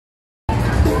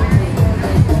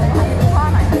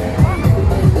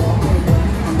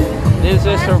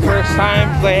our first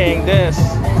time playing this.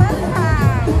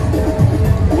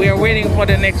 We are waiting for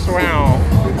the next round.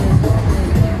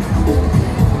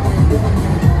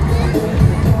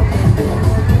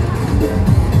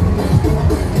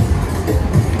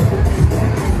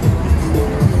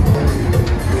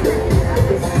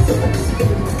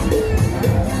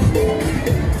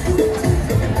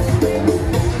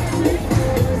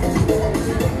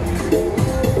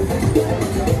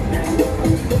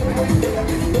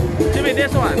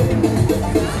 This one.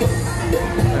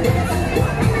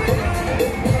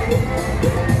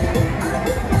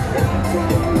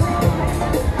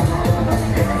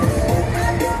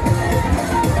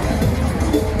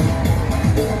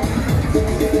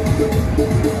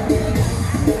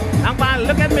 Angpan,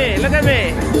 look at me, look at me.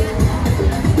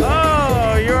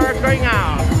 Oh, you're going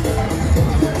out.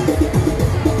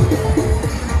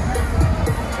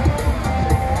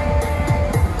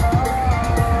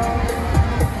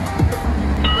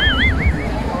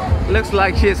 Looks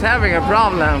like she's having a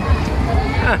problem.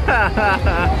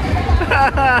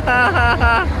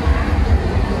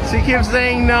 She keeps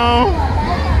saying no.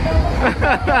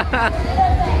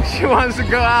 She wants to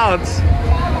go out.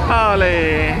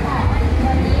 Holy.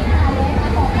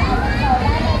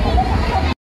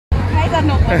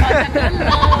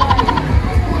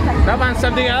 That one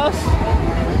something else?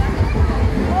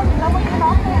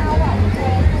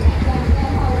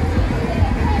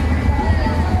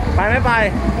 Bye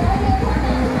bye.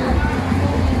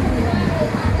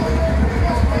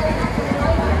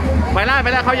ไป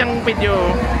ได้เขายังปิดอยู่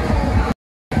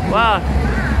Wow,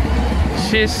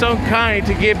 she's so kind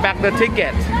to give back the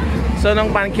ticket, so น้อง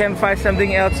ปัน can find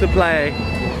something else to play.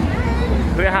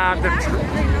 We have the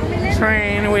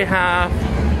train, we have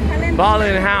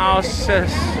bowling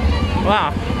houses. Wow,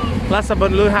 lots of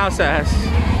balloon houses.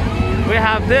 We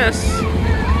have this.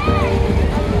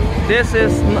 This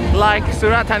is like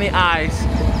Surat Thani Eyes.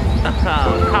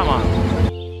 Come on.